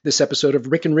This episode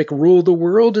of Rick and Rick Rule the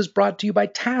World is brought to you by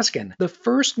Taskin, the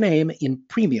first name in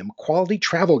premium quality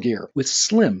travel gear, with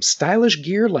slim, stylish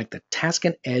gear like the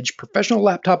Taskin Edge professional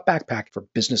laptop backpack for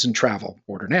business and travel.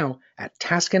 Order now at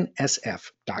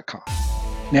TaskinSF.com.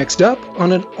 Next up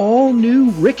on an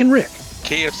all-new Rick and Rick.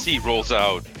 KFC rolls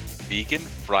out vegan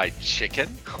fried chicken.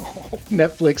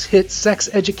 Netflix hit Sex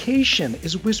Education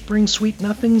is whispering sweet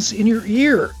nothings in your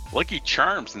ear. Lucky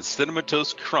Charms and Cinnamon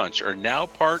Toast Crunch are now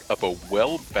part of a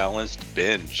well-balanced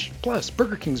binge. Plus,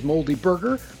 Burger King's moldy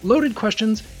burger, loaded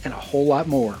questions, and a whole lot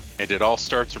more. And it all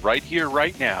starts right here,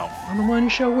 right now. On the one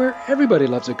show where everybody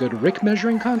loves a good Rick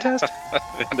measuring contest.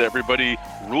 And everybody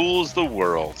rules the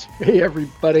world. Hey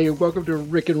everybody, welcome to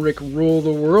Rick and Rick Rule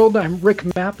the World. I'm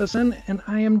Rick Matheson, and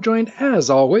I am joined, as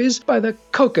always, by the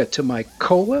Coca to my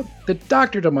cola, the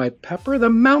doctor to my pepper, the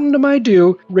mountain to my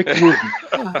dew, Rick Wooten.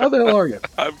 How the hell are you?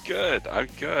 I'm good. I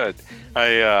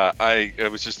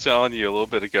was just telling you a little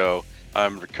bit ago,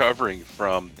 I'm recovering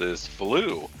from this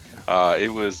flu.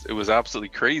 It was absolutely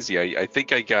crazy. I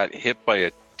think I got hit by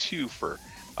a twofer.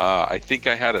 I think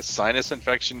I had a sinus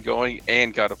infection going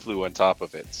and got a flu on top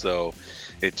of it. So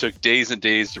it took days and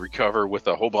days to recover with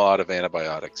a whole lot of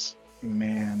antibiotics.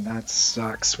 Man, that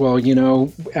sucks. Well, you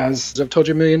know, as I've told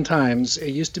you a million times,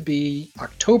 it used to be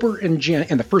October and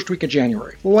the first week of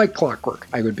January. Like clockwork,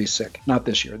 I would be sick. Not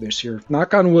this year. This year,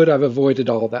 knock on wood, I've avoided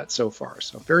all of that so far.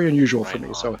 So very unusual for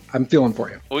me. So I'm feeling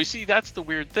for you. Well, you see, that's the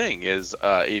weird thing is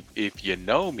if you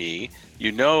know me,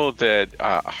 you know that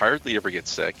I hardly ever get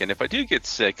sick. And if I do get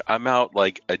sick, I'm out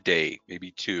like a day, maybe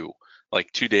two.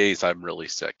 Like 2 days, I'm really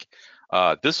sick.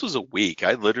 This was a week.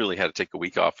 I literally had to take a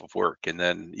week off of work, and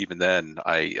then even then,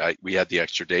 we had the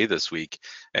extra day this week,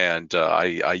 and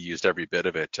I used every bit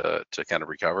of it to kind of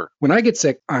recover. When I get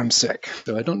sick, I'm sick.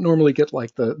 So I don't normally get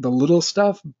like the little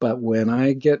stuff, but when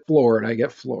I get floored, I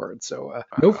get floored. So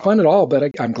no fun at all.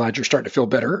 But I'm glad you're starting to feel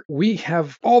better. We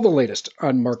have all the latest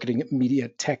on marketing, media,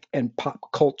 tech, and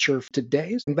pop culture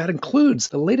today, and that includes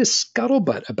the latest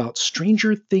scuttlebutt about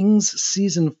Stranger Things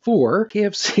season 4,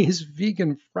 KFC's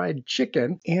vegan fried chicken,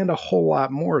 and a whole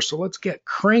lot more. So let's get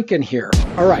cranking here.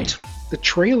 All right. The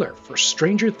trailer for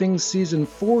Stranger Things Season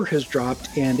 4 has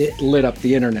dropped, and it lit up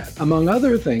the internet. Among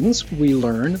other things, we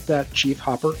learned that Chief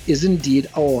Hopper is indeed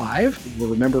alive. You'll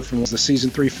remember from the Season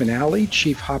 3 finale,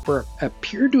 Chief Hopper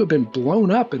appeared to have been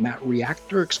blown up in that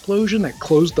reactor explosion that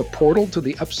closed the portal to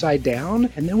the Upside Down.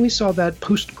 And then we saw that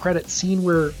post-credit scene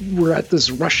where we're at this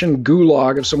Russian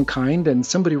gulag of some kind, and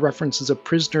somebody references a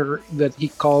prisoner that he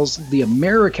calls the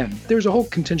American. There's a whole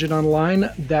contingent online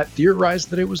that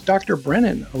theorized that it was Dr.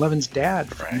 Brennan, Eleven's dad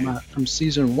from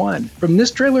season 1. From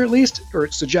this trailer, at least, or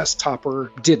it suggests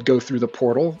Hopper did go through the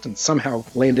portal and somehow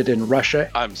landed in Russia.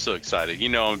 I'm so excited. You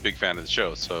know, I'm a big fan of the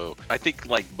show. So I think,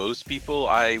 like most people,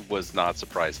 I was not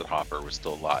surprised that Hopper was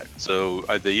still alive. So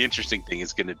the interesting thing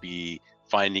is going to be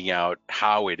finding out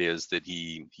how it is that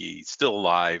he's still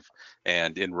alive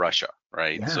and in Russia.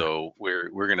 Right. Yeah. So we're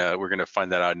gonna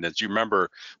find that out. And as you remember,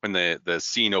 when the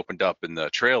scene opened up in the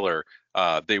trailer,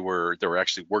 they were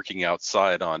actually working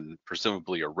outside on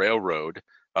presumably a railroad,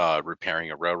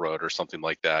 repairing a railroad or something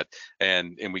like that.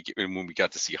 And when we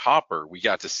got to see Hopper, we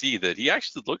got to see that he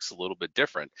actually looks a little bit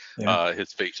different. Yeah.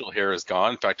 His facial hair is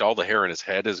gone. In fact, all the hair in his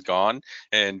head is gone.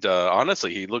 And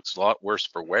honestly, he looks a lot worse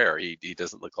for wear. He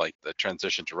doesn't look like the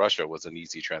transition to Russia was an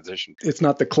easy transition. It's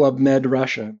not the Club Med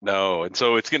Russia. No. And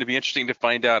so it's going to be interesting to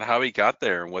find out how he got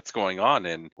there and what's going on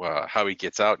and how he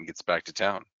gets out and gets back to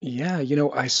town. Yeah, you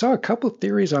know, I saw a couple of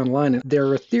theories online. There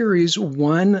are theories,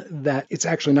 one, that it's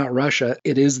actually not Russia.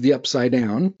 It is the Upside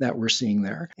Down that we're seeing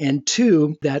there. And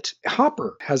two, that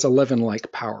Hopper has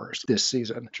 11-like powers this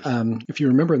season. If you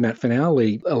remember in that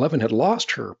finale, 11 had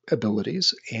lost her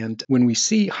abilities. And when we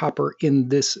see Hopper in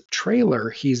this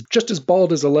trailer, he's just as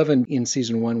bald as 11 in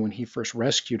season 1 when he first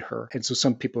rescued her. And so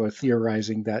some people are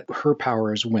theorizing that her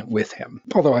powers went with him.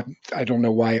 Although I don't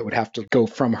know why it would have to go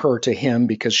from her to him,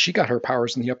 because she got her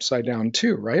powers in the Upside Down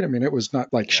too, right? I mean, it was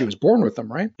not like she was born with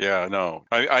them, right? Yeah, no.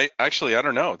 I actually, I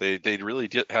don't know. They really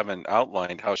haven't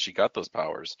outlined how she got those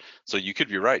powers. So you could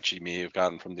be right. She may have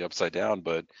gotten from the Upside Down,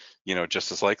 but, you know,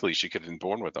 just as likely she could have been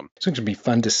born with them. It's going to be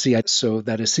fun to see. So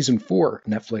that is season 4,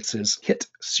 Netflix's hit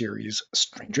series,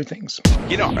 Stranger Things.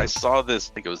 You know, I saw this,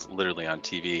 I think it was literally on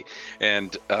TV,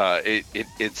 and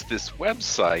it's this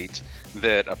website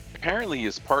that apparently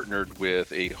is partnered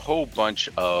with a whole bunch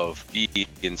of B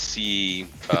and C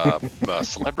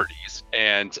celebrities,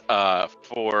 and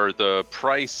for the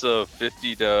price of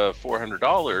 $50 to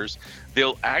 $400,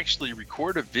 they'll actually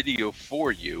record a video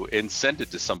for you and send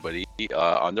it to somebody,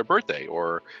 on their birthday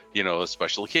or a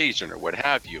special occasion or what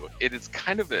have you. It is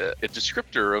kind of a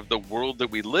descriptor of the world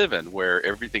that we live in, where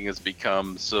everything has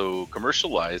become so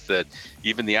commercialized that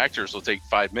even the actors will take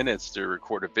 5 minutes to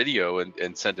record a video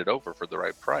and send it over for the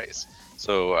right price.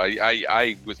 So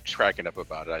I was cracking up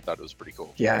about it. I thought it was pretty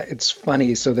cool. Yeah, it's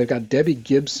funny. So they've got Debbie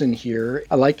Gibson here.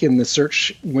 I like in the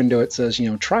search window it says,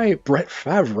 try Brett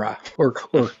Favre or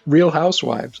Real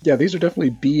Housewives. Yeah, these are definitely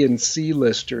B and C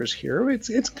listers here.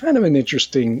 It's kind of an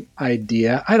interesting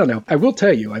idea. I don't know. I will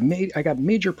tell you, I got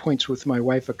major points with my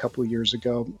wife a couple of years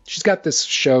ago. She's got this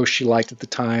show she liked at the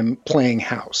time, Playing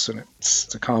House, and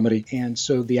it's a comedy. And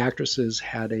so the actresses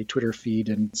had a Twitter feed,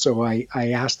 and so I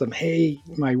asked them, hey,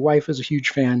 my wife is a huge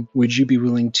fan. Would you be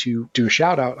willing to do a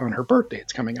shout out on her birthday?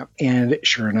 It's coming up. And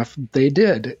sure enough, they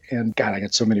did. And God, I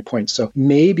got so many points. So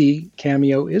maybe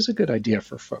Cameo is a good idea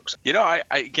for folks.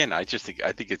 I just think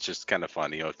it's just kind of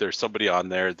fun. If there's somebody on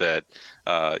there that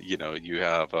you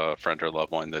have a friend or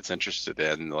loved one that's interested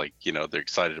in, like, they're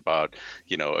excited about,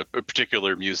 a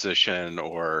particular musician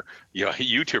or a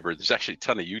YouTuber. There's actually a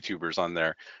ton of YouTubers on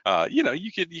there.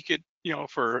 You could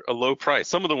for a low price.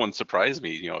 Some of the ones surprise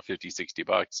me,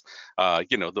 $50-$60.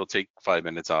 They'll take 5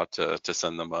 minutes out to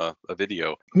send them a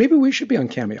video. Maybe we should be on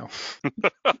Cameo.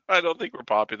 I don't think we're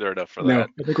popular enough for that. No,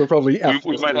 I think we're probably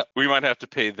we might have to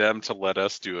pay them to let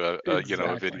us do a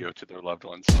video to their loved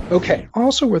ones. Okay.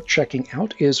 Also worth checking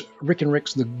out is Rick and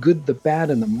Rick's The Good, the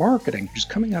Bad, and the Marketing, which is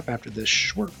coming up after this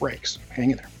short break. So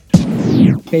hang in there.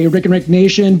 Hey, Rick and Rick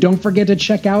Nation, don't forget to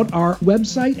check out our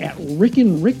website at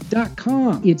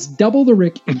rickandrick.com. It's double the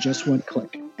Rick in just one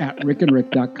click at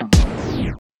rickandrick.com.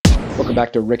 Welcome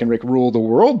back to Rick and Rick Rule the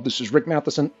World. This is Rick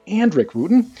Matheson and Rick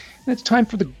Wooten, and it's time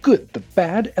for the good, the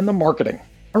bad, and the marketing.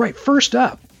 All right, first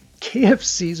up,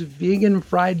 KFC's vegan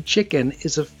fried chicken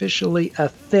is officially a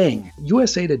thing.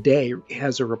 USA Today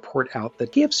has a report out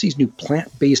that KFC's new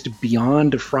plant-based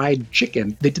Beyond Fried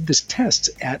Chicken, they did this test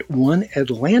at one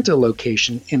Atlanta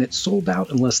location and it sold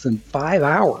out in less than 5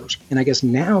 hours. And I guess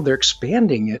now they're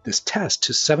expanding this test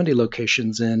to 70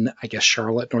 locations in, I guess,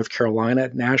 Charlotte, North Carolina,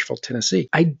 Nashville, Tennessee.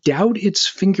 I doubt it's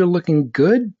finger looking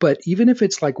good, but even if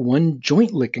it's like one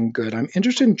joint licking good, I'm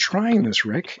interested in trying this,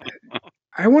 Rick.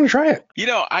 I want to try it.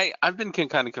 I've been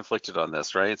kind of conflicted on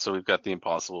this, right? So we've got the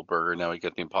Impossible Burger, now we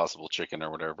got the Impossible Chicken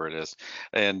or whatever it is.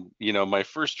 And, my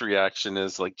first reaction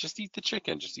is like, just eat the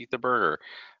chicken, just eat the burger.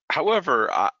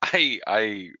 However, I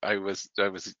was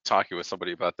talking with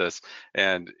somebody about this,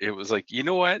 and it was like, you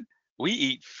know what? We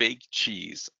eat fake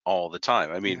cheese all the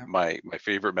time. I mean, my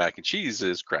favorite mac and cheese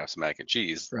is Kraft's mac and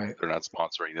cheese. Right. They're not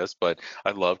sponsoring this, but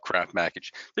I love Kraft mac and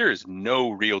cheese. There is no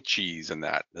real cheese in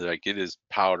that. Like, it is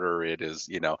powder. It is,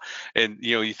 and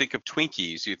you think of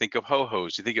Twinkies, you think of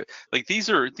Ho-Hos, you think of like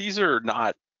these are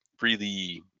not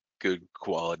really good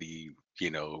quality,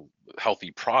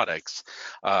 healthy products.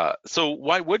 So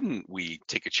why wouldn't we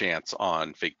take a chance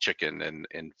on fake chicken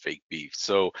and fake beef?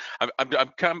 So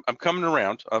I'm coming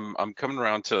around. I'm coming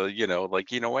around to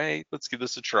hey, let's give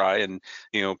this a try. And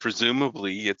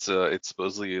presumably it's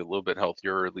supposedly a little bit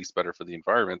healthier, or at least better for the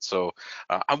environment. So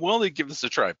I'm willing to give this a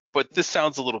try. But this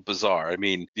sounds a little bizarre. I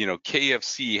mean,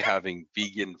 KFC having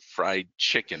vegan fried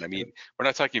chicken. I mean, we're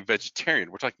not talking vegetarian.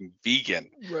 We're talking vegan.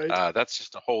 Right. That's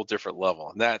just a whole different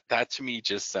level. And that to me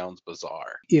just sounds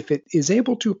bizarre. If it is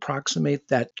able to approximate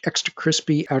that extra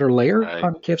crispy outer layer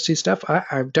on KFC stuff,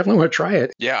 I definitely want to try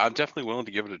it. Yeah, I'm definitely willing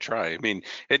to give it a try. I mean,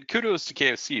 and kudos to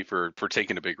KFC for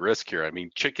taking a big risk here. I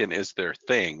mean, chicken is their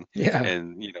thing. Yeah.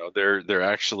 And they're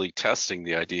actually testing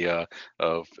the idea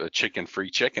of a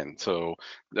chicken-free chicken. So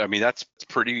I mean, that's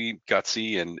pretty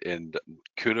gutsy, and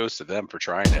kudos to them for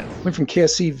trying it. Went from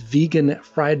KFC vegan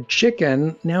fried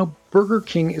chicken, now Burger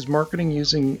King is marketing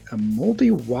using a moldy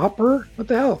Whopper? What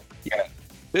the hell? Yeah.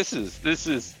 This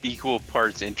is equal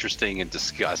parts interesting and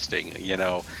disgusting.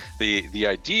 The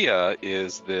idea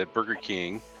is that Burger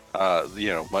King,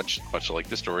 much like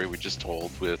the story we just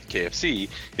told with KFC,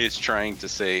 is trying to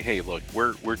say, hey, look,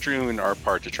 we're doing our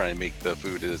part to try and make the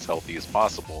food as healthy as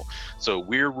possible. So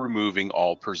we're removing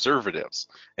all preservatives.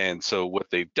 And so what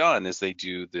they've done is they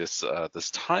do this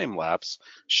time lapse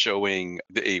showing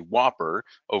a Whopper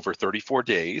over 34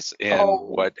 days and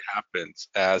what happens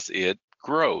as it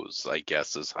grows, I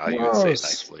guess is how you would say it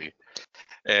nicely.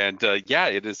 And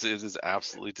it is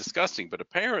absolutely disgusting. But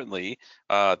apparently,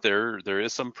 there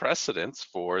is some precedence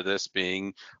for this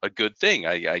being a good thing.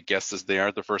 I guess as they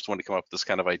aren't the first one to come up with this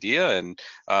kind of idea, and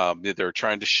they're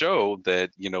trying to show that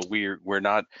we're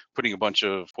not putting a bunch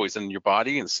of poison in your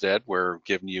body. Instead, we're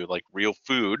giving you like real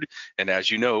food, and as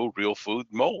you know, real food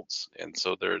molds, and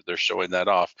so they're showing that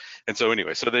off. And so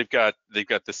anyway, so they've got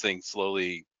this thing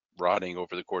slowly rotting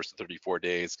over the course of 34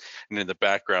 days. And in the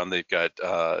background, they've got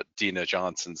Dina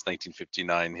Johnson's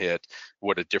 1959 hit,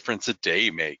 What a Difference a Day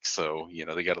Makes. So,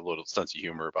 they got a little sense of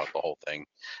humor about the whole thing.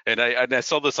 And I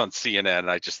saw this on CNN,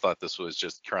 and I just thought this was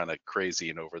just kind of crazy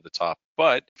and over the top.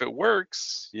 But if it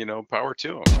works, power to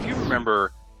them. If you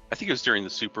remember, I think it was during the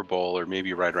Super Bowl or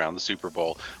maybe right around the Super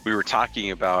Bowl, we were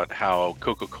talking about how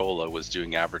Coca-Cola was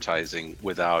doing advertising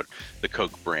without the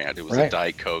Coke brand. It was a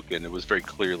Diet Coke, and it was very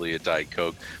clearly a Diet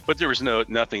Coke, but there was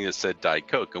nothing that said Diet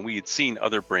Coke, and we had seen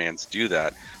other brands do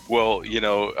that. Well,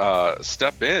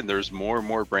 step in, there's more and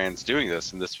more brands doing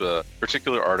this, and this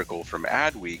particular article from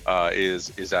Adweek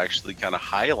is actually kind of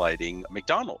highlighting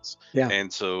McDonald's. Yeah.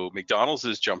 And so McDonald's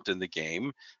has jumped in the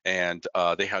game, and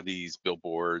they have these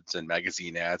billboards and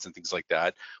magazine ads and things like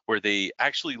that, where they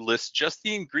actually list just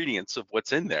the ingredients of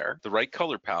what's in there, the right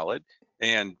color palette,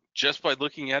 and just by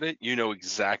looking at it, you know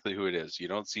exactly who it is. You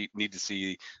don't need to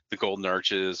see the golden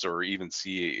arches or even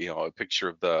see a picture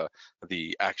of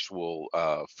the actual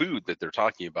food that they're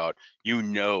talking about. You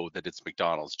know that it's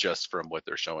McDonald's just from what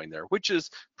they're showing there, which is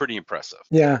pretty impressive.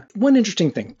 Yeah. One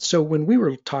interesting thing. So when we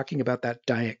were talking about that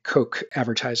Diet Coke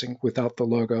advertising without the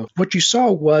logo, what you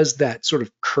saw was that sort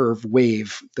of curve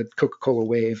wave, the Coca-Cola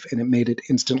wave, and it made it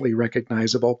instantly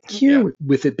recognizable. Here,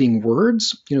 with it being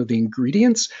words, the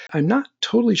ingredients, I'm not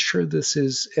totally sure this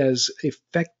is as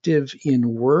effective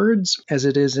in words as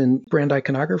it is in brand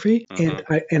iconography.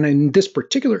 Mm-hmm. And in this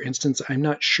particular instance, I'm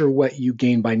not sure what you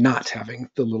gain by not having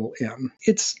the little M.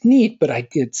 It's neat, but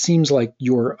it seems like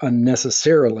you're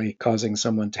unnecessarily causing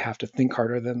someone to have to think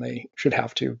harder than they should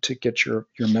have to get your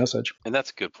message. And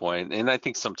that's a good point. And I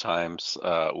think sometimes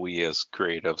we as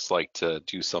creatives like to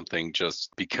do something just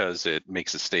because it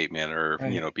makes a statement or,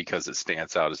 because it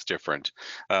stands out as different.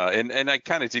 And I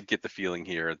kind of did get the feeling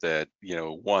here that,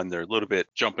 one, they're a little bit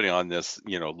jumping on this,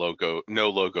 no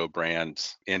logo brand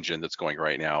engine that's going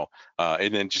right now,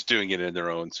 and then just doing it in their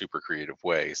own super creative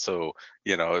way. So,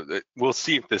 we'll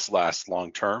see if this lasts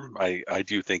long term. I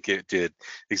do think it did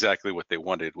exactly what they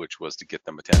wanted, which was to get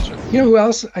them attention. You know who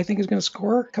else I think is going to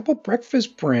score? A couple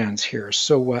breakfast brands here.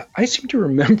 So I seem to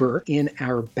remember in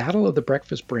our Battle of the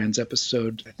Breakfast Brands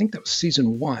episode, I think that was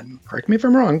season 1. Correct me if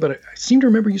I'm wrong, but I seem to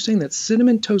remember you saying that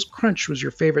Cinnamon Toast Crunch was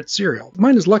your favorite cereal.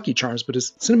 Mine is Lucky Charms, but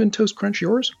is Cinnamon Toast Crunch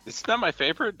yours? It's not my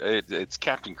favorite. It's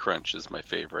Captain Crunch is my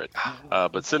favorite.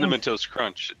 But Cinnamon Toast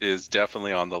Crunch is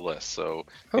definitely on the list. So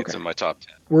It's in my top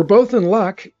 10. We're both in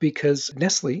luck because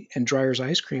Nestle and Dreyer's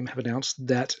Ice Cream have announced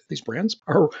that these brands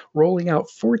are rolling out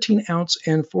 14-ounce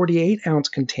and 48-ounce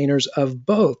containers of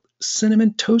both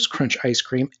Cinnamon Toast Crunch ice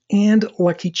cream and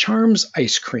Lucky Charms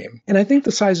ice cream. And I think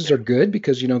the sizes are good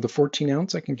because, the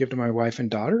 14-ounce I can give to my wife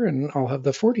and daughter, and I'll have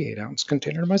the 48-ounce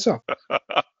container to myself.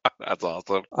 That's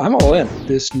awesome. I'm all in.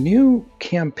 This new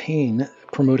campaign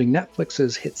promoting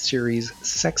Netflix's hit series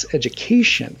Sex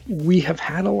Education. We have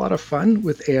had a lot of fun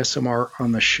with ASMR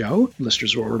on the show.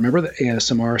 Listeners will remember that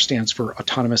ASMR stands for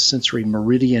Autonomous Sensory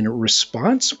Meridian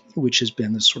Response, which has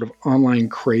been this sort of online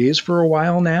craze for a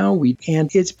while now. And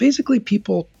it's basically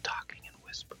people talking in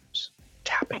whispers,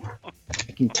 tapping,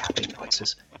 making tapping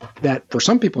noises. That, for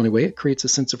some people anyway, it creates a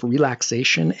sense of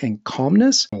relaxation and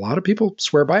calmness. A lot of people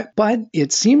swear by it, but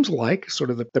it seems like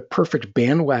sort of the perfect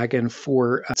bandwagon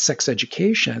for Sex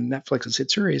Education, Netflix's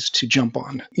hit series, to jump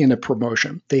on in a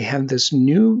promotion. They have this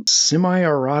new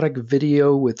semi-erotic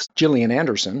video with Gillian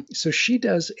Anderson. So she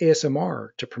does ASMR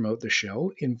to promote the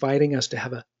show, inviting us to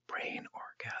have a brain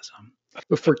orgasm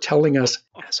before telling us,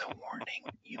 as a warning,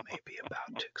 you may be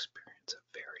about to experience a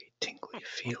very tingly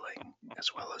feeling,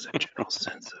 as well as a general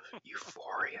sense of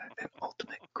euphoria and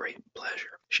ultimate great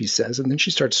pleasure, she says, and then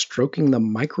she starts stroking the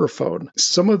microphone.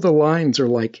 Some of the lines are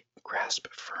like, grasp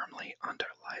firmly onto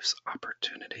life's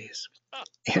opportunities,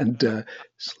 and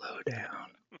slow down,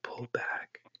 pull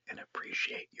back, and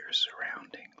appreciate your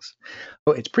surroundings.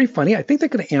 Oh, it's pretty funny. I think they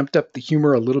could have amped up the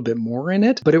humor a little bit more in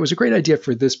it, but it was a great idea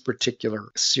for this particular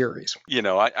series.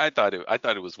 I thought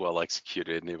it was well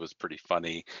executed and it was pretty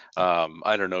funny.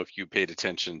 I don't know if you paid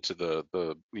attention to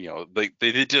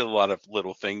they did a lot of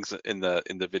little things in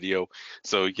the video.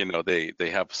 So they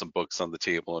have some books on the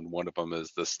table, and one of them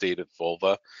is The State of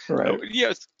Vulva. Right.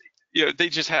 Yes. They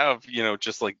just have,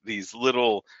 just like these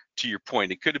little, to your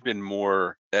point, it could have been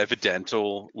more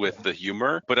evidential with the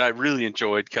humor, but I really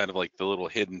enjoyed kind of like the little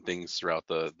hidden things throughout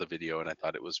the video, and I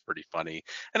thought it was pretty funny.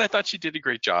 And I thought she did a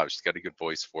great job. She's got a good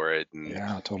voice for it. And,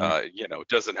 yeah, totally. It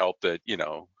doesn't help that,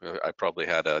 I probably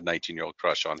had a 19-year-old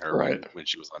crush on her when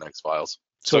she was on X-Files.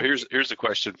 So here's a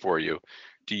question for you.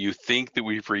 do you think that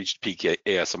we've reached peak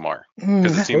ASMR?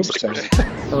 Because it seems like so.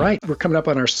 All right, we're coming up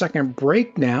on our second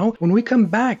break now. When we come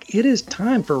back, it is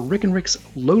time for Rick and Rick's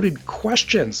Loaded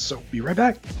Questions. So be right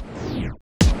back.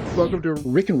 Welcome to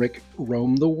Rick and Rick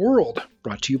Roam the World,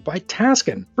 brought to you by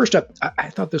Taskin. First up, I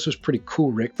thought this was pretty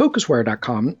cool, Rick.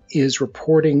 Focuswire.com is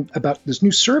reporting about this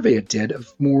new survey it did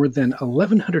of more than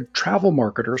 1,100 travel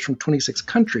marketers from 26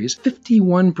 countries.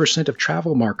 51% of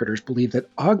travel marketers believe that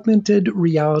augmented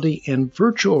reality and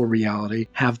virtual reality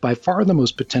have by far the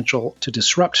most potential to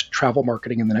disrupt travel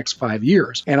marketing in the next 5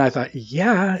 years. And I thought,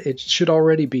 yeah, it should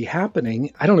already be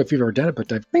happening. I don't know if you've ever done it,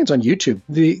 but I think it's on YouTube.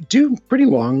 They do pretty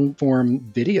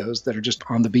long-form videos that are just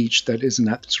on the beach that is in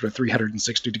that sort of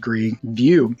 360-degree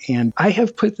view. And I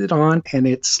have put it on, and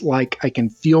it's like I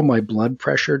can feel my blood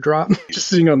pressure drop just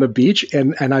sitting on the beach.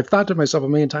 And I've thought to myself a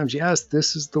million times, yes,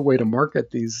 this is the way to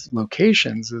market these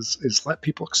locations, is let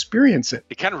people experience it.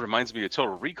 It kind of reminds me of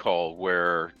Total Recall,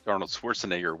 where Arnold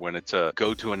Schwarzenegger wanted to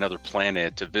go to another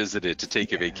planet, to visit it, to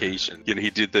take a vacation. You know,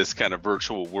 he did this kind of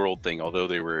virtual world thing, although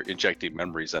they were injecting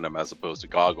memories in him as opposed to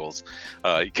goggles.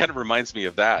 It kind of reminds me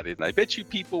of that. And I bet you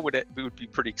people would be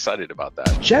pretty excited about that.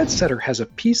 Jetsetter has a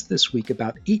piece this week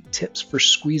about 8 tips for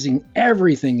squeezing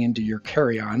everything into your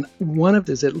carry-on. One of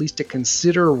them is at least to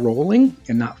consider rolling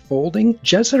and not folding.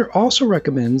 Jetsetter also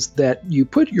recommends that you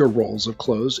put your rolls of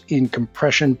clothes in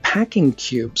compression packing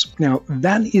cubes. Now,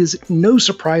 that is no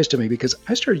surprise to me because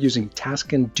I started using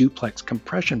Taskin Duplex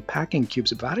compression packing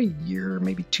cubes about a year,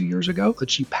 maybe 2 years ago.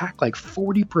 That you pack like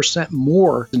 40%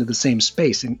 more into the same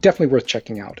space, and definitely worth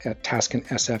checking out at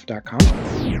TaskinSF.com.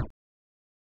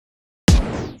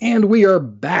 And we are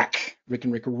back. Rick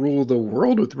and Rick rule the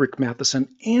world with Rick Matheson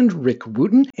and Rick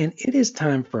Wooten. And it is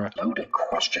time for Loaded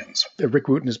Questions. Rick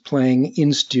Wooten is playing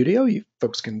in studio. You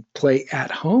folks can play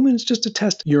at home, and it's just to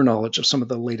test your knowledge of some of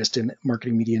the latest in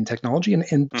marketing, media, and technology.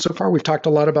 And so far, we've talked a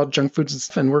lot about junk foods and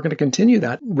stuff, and we're going to continue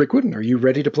that. Rick Wooten, are you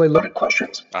ready to play Loaded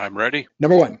Questions? I'm ready.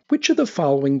 Number 1, which of the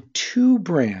following 2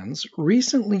 brands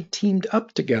recently teamed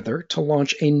up together to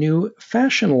launch a new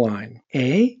fashion line?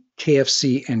 A,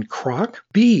 KFC and Croc.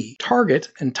 B, Target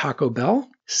and Taco Bell.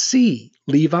 C,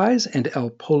 Levi's and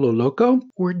El Pollo Loco.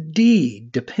 Or D,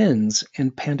 Depends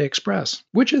and Panda Express.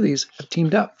 Which of these have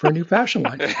teamed up for a new fashion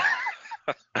line?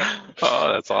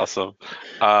 Oh, that's awesome.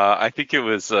 I think it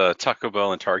was Taco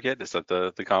Bell and Target. Is that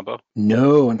the combo?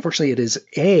 No, unfortunately, it is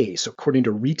A. So according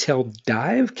to Retail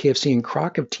Dive, KFC and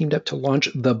Croc have teamed up to launch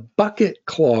the Bucket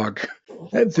Clog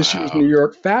at this year's New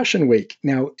York Fashion Week.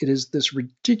 Now, it is this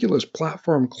ridiculous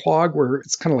platform clog where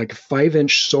it's kind of like a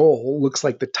 5-inch sole, looks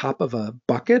like the top of a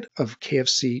bucket of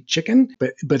KFC chicken.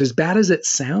 But as bad as it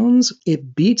sounds,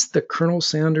 it beats the Colonel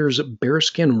Sanders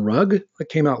bearskin rug that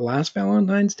came out last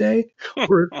Valentine's Day.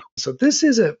 So this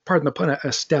is, pardon the pun,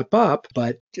 a step up,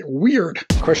 but weird.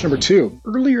 Question number 2.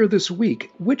 Earlier this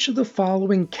week, which of the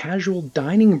following casual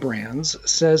dining brands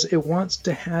says it wants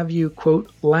to have you, quote,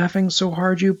 laughing so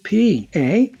hard you pee?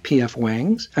 A, P.F.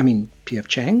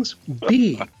 Chang's.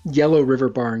 B, Yellow River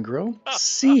Bar and Grill.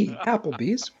 C,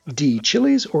 Applebee's. D,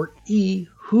 Chili's. Or E,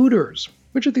 Hooters.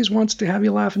 Which of these wants to have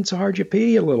you laughing so hard you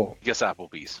pee a little? I guess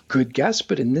Applebee's. Good guess,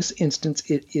 but in this instance,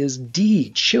 it is D,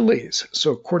 Chili's.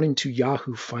 So according to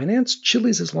Yahoo Finance,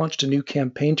 Chili's has launched a new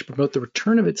campaign to promote the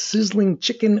return of its sizzling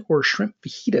chicken or shrimp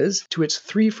fajitas to its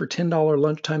 3 for $10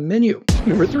 lunchtime menu.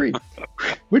 Number 3.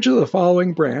 Which of the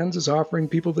following brands is offering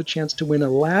people the chance to win a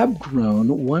lab-grown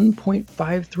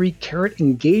 1.53 carat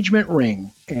engagement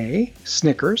ring? A,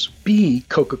 Snickers. B,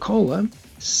 Coca-Cola.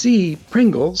 C,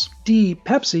 Pringles. D,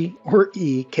 Pepsi. Or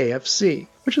E, KFC.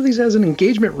 Which of these has an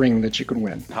engagement ring that you can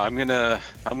win? I'm gonna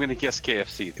guess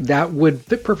KFC. That would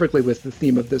fit perfectly with the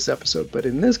theme of this episode, but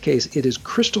in this case, it is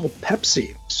Crystal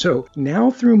Pepsi. So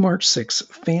now through March 6th,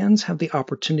 fans have the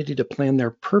opportunity to plan their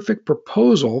perfect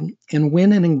proposal and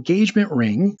win an engagement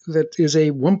ring that is a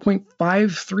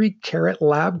 1.53 carat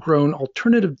lab-grown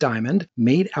alternative diamond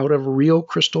made out of real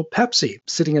Crystal Pepsi,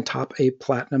 sitting atop a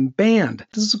platinum band.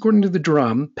 This is according to The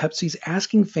Drum. Pepsi's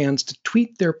asking fans to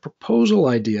tweet their proposal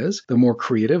ideas. The more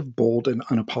creative, bold, and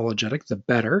unapologetic, the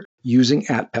better, using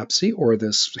 @Pepsi or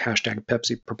this hashtag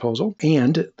Pepsi proposal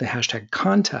and the hashtag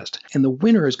contest. And the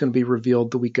winner is going to be revealed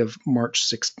the week of March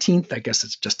 16th. I guess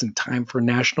it's just in time for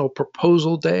National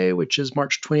Proposal Day, which is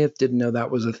March 20th. Didn't know that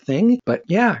was a thing. But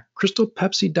yeah, Crystal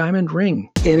Pepsi diamond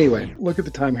ring. Anyway, look at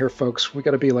the time here, folks. We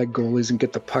got to be like goalies and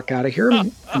get the puck out of here.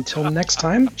 Until next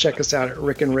time, check us out at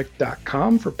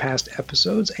rickandrick.com for past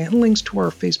episodes and links to our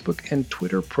Facebook and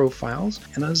Twitter profiles.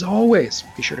 And as always,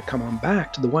 be sure to come on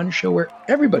back to the one show where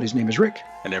everybody's name is Rick.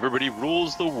 And everybody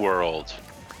rules the world.